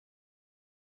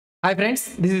Hi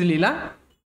friends, this is Leela.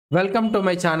 Welcome to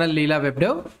my channel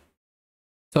leelawebdev.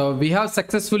 So we have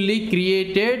successfully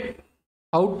created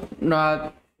out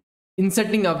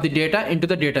inserting of the data into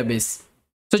the database.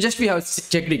 So just we have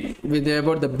checked it with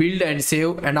about the build and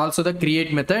save and also the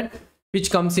create method which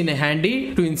comes in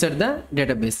handy to insert the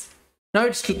database.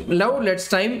 Let's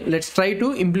try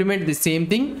to implement the same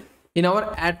thing in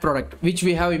our add product which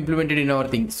we have implemented in our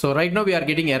thing. So right now we are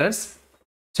getting errors.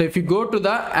 So if you go to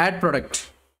the add product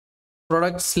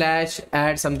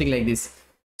 /add something like this.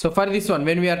 So for this one,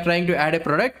 when we are trying to add a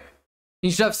product,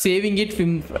 instead of saving it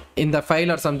in the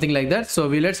file or something like that, so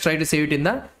let's try to save it in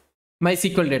the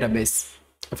MySQL database.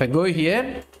 If I go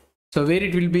here, so where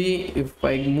it will be, if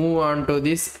I move on to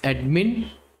this admin,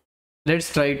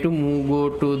 let's try to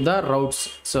go to the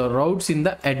routes. So routes in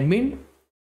the admin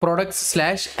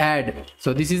products/add.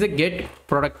 So this is a get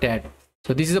product add.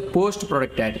 So this is a post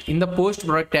product add. In the post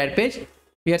product add page,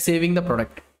 we are saving the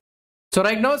product. So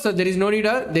right now, so there is no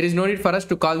need for us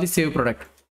to call the save product.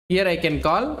 Here I can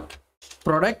call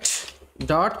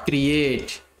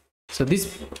product.create. So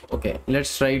this, okay,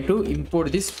 let's try to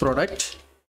import this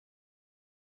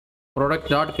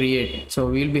product.create. So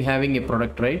we'll be having a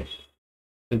product, right?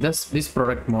 So this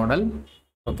product model.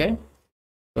 Okay.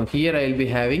 So here I will be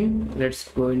having, let's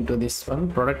go into this one,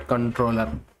 product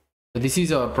controller. So this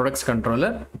is our products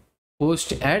controller.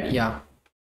 Post add, yeah.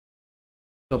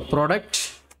 So product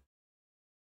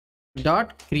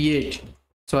dot create.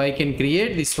 So I can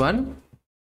create this one.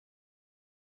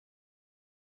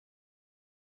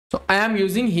 So I am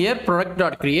using here product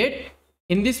dot create.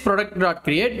 In this product dot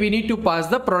create, we need to pass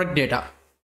the product data.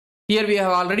 Here we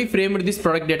have already framed this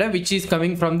product data which is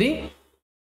coming from the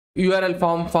URL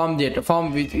form data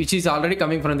which is already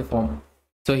coming from the form.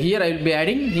 So here I will be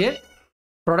adding here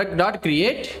product dot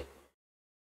create,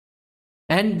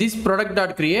 and this product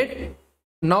dot create,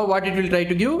 now what it will try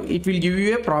to give, it will give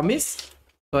you a promise.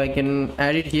 So I can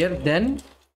add it here. Then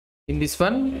in this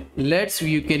one,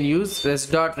 you can use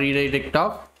rest.redirect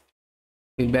of,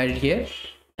 we'll add it here,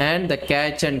 and the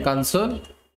catch and console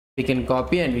we can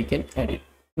copy and we can add it.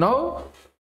 Now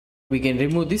we can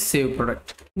remove this save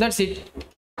product. That's it.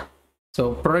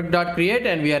 So product.create,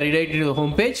 and we are redirected to the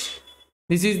home page.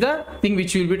 This is the thing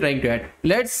which we will be trying to add.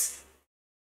 Let's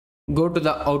go to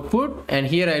the output, and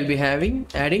here I will be adding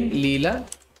Leela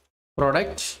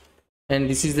product, and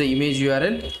this is the image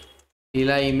URL,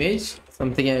 Leela image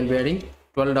something. I will be adding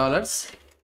 $12,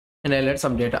 and I'll add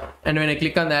some data. And when I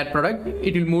click on the add product,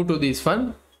 it will move to this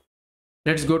one.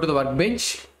 Let's go to the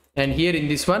workbench, and here in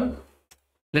this one,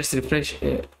 let's refresh.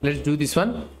 Let's do this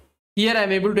one. Here I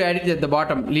am able to add it at the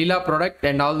bottom, Leela product,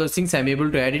 and all those things I am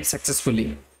able to add it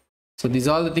successfully. So these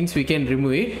are all the things we can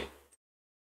remove it.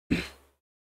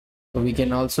 So we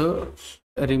can also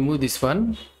remove this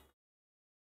one.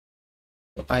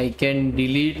 I can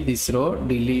delete this row,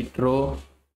 delete row,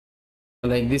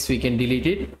 like this we can delete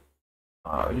it.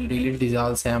 We'll delete these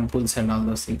all samples and all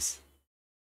those things.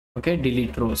 Okay,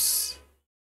 delete rows.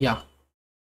 Yeah,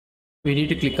 we need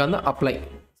to click on the apply.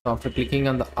 So after clicking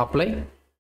on the apply,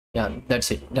 yeah,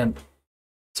 that's it, done.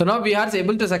 So now we are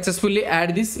able to successfully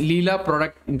add this Leela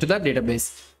product into the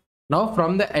database. Now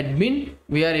from the admin,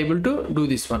 we are able to do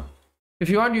this one. If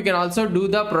you want, you can also do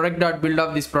the product.build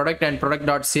of this product and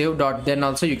product.save. Then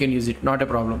also you can use it, not a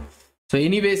problem. So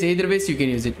anyways, either ways you can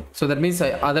use it. So that means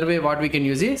other way what we can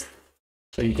use is,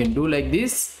 so you can do like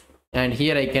this, and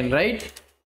here I can write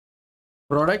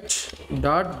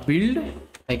product.build.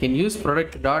 I can use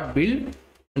product.build,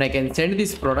 and I can send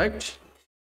this product.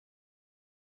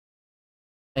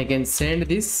 I can send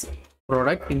this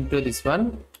product into this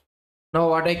one. Now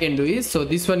what I can do is, so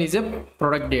this one is a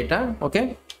product data,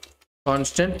 okay,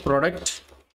 constant product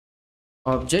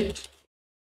object,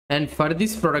 and for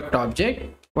this product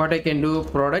object, what I can do,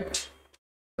 product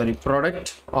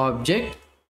object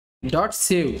dot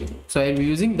save. So I will be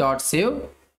using dot save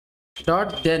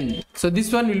dot then. So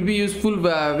this one will be useful.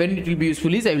 When it will be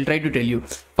useful is, I will try to tell you.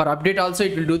 For update also,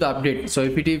 it will do the update. So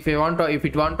if it want to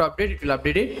update, it will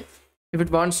update it. If it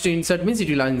wants to insert, means it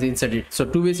will insert it. So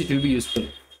two ways it will be useful.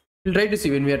 We'll try to see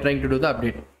when we are trying to do the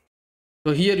update.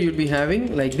 So here you'll be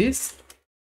having like this,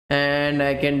 and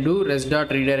I can do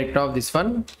rest.redirect of this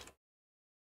one,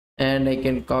 and I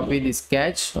can copy this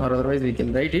catch, or otherwise we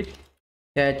can write it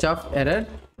catch of error,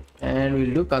 and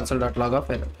we'll do console.log of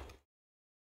error.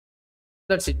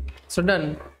 That's it. So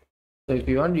done. So if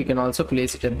you want, you can also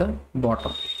place it at the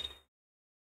bottom.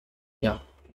 Yeah.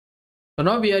 So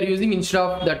now we are using, instead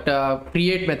of that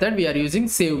create method, we are using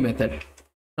save method.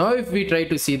 Now if we try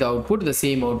to see the output, the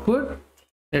same output,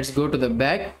 let's go to the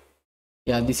back.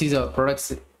 Yeah, this is our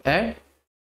products add.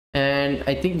 and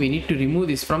I think we need to remove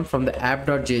this from the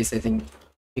app.js. I think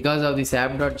because of this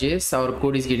app.js our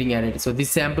code is getting added. So this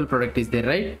sample product is there,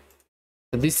 right?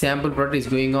 So this sample product is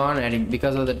going on adding.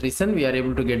 Because of that reason we are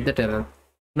able to get that error.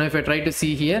 Now if I try to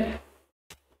see here,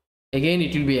 again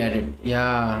it will be added.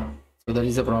 Yeah, so that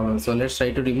is a problem. So let's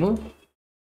try to remove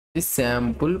this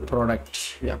sample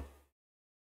product. Yeah,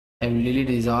 I will delete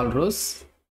these all rows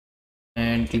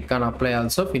and click on apply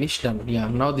also, finish, done. Yeah,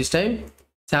 now this time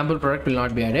sample product will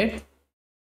not be added,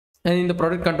 and in the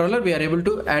product controller we are able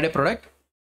to add a product.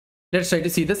 Let's try to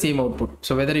see the same output,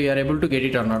 so whether you are able to get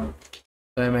it or not.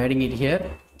 So I'm adding it here,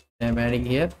 I'm adding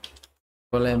here,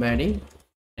 well I'm adding,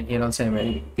 and here also I'm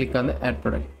adding. Click on the add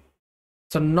product.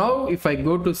 So now if I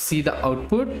go to see the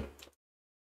output,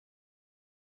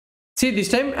 see this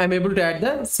time I'm able to add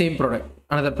the same product,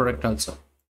 another product also.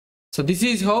 So this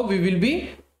is how we will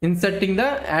be inserting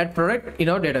the add product in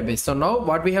our database. So now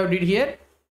what we have did here,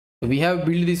 we have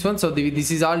built this one. So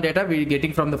this is all data we are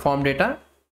getting from the form data,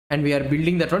 and we are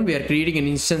building that one. We are creating an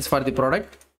instance for the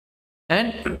product,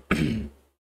 and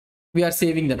we are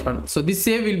saving that one. So this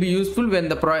save will be useful when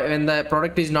the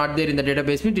product is not there in the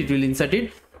database, means it will insert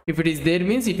it. If it is there,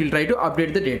 means it will try to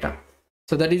update the data.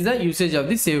 So that is the usage of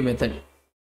the save method.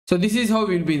 So this is how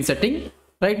we will be inserting.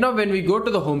 Right now when we go to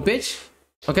the home page,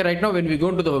 okay, right now when we go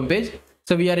to the home page,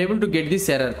 so we are able to get this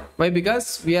error. Why?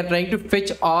 Because we are trying to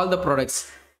fetch all the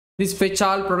products. This fetch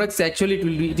all products, actually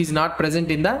it is not present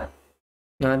in the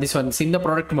this one, in the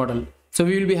product model. So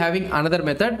we will be having another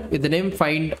method with the name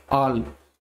find all.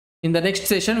 In the next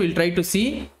session we'll try to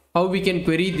see how we can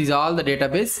query these all the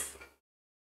database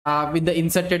with the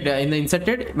inserted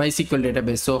MySQL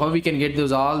database. So how we can get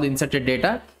those all the inserted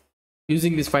data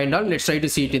using this find all. Let's try to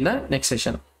see it in the next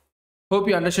session. Hope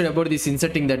you understood about this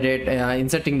inserting the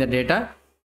data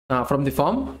from the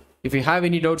form. If you have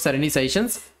any doubts or any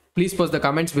suggestions, please post the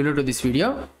comments below to this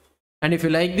video. And if you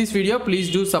like this video,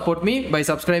 please do support me by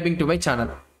subscribing to my channel.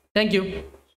 Thank you.